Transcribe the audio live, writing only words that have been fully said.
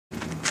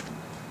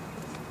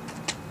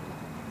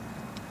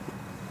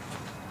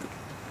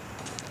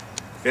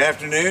Good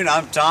afternoon,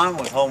 I'm Tom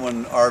with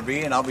Holman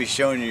RV, and I'll be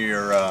showing you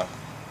your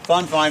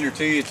fun finder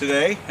to you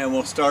today. And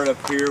we'll start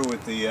up here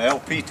with the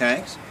LP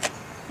tanks.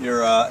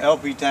 Your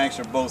LP tanks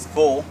are both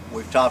full.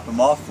 We've topped them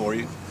off for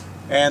you,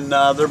 and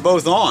they're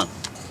both on.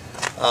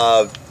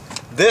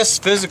 This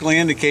physically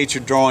indicates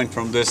you're drawing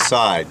from this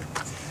side,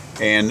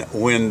 and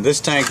when this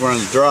tank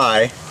runs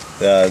dry,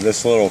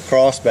 this little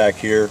cross back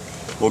here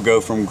will go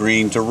from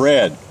green to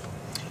red.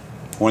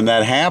 When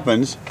that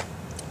happens,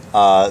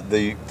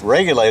 the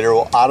regulator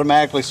will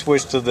automatically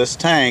switch to this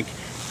tank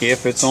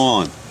if it's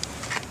on.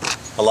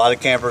 A lot of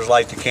campers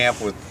like to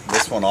camp with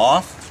this one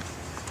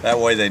off. That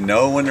way they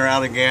know when they're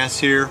out of gas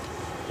here.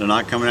 They're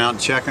not coming out and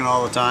checking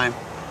all the time.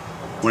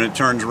 When it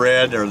turns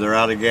red or they're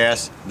out of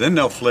gas, then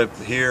they'll flip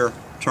here,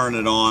 turn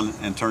it on,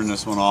 and turn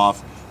this one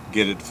off,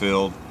 get it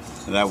filled.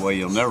 And that way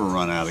you'll never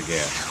run out of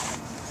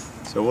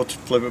gas. So we'll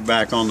flip it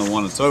back on the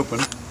one that's open.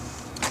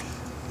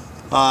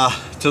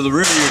 To the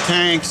rear of your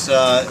tanks,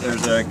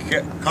 there's a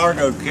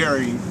cargo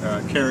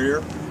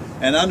carrier,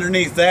 and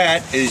underneath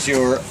that is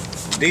your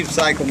deep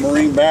cycle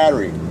marine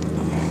battery.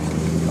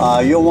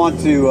 You'll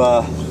want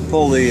to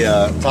pull the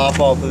top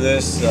off of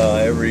this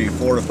every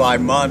 4 to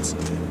 5 months.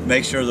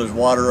 Make sure there's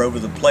water over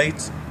the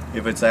plates.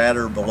 If it's at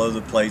or below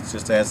the plates,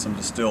 just add some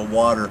distilled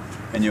water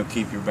and you'll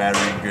keep your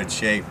battery in good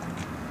shape.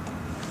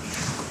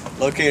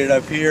 Located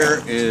up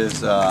here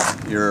is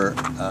your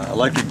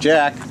electric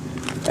jack,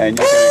 and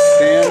you can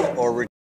extend or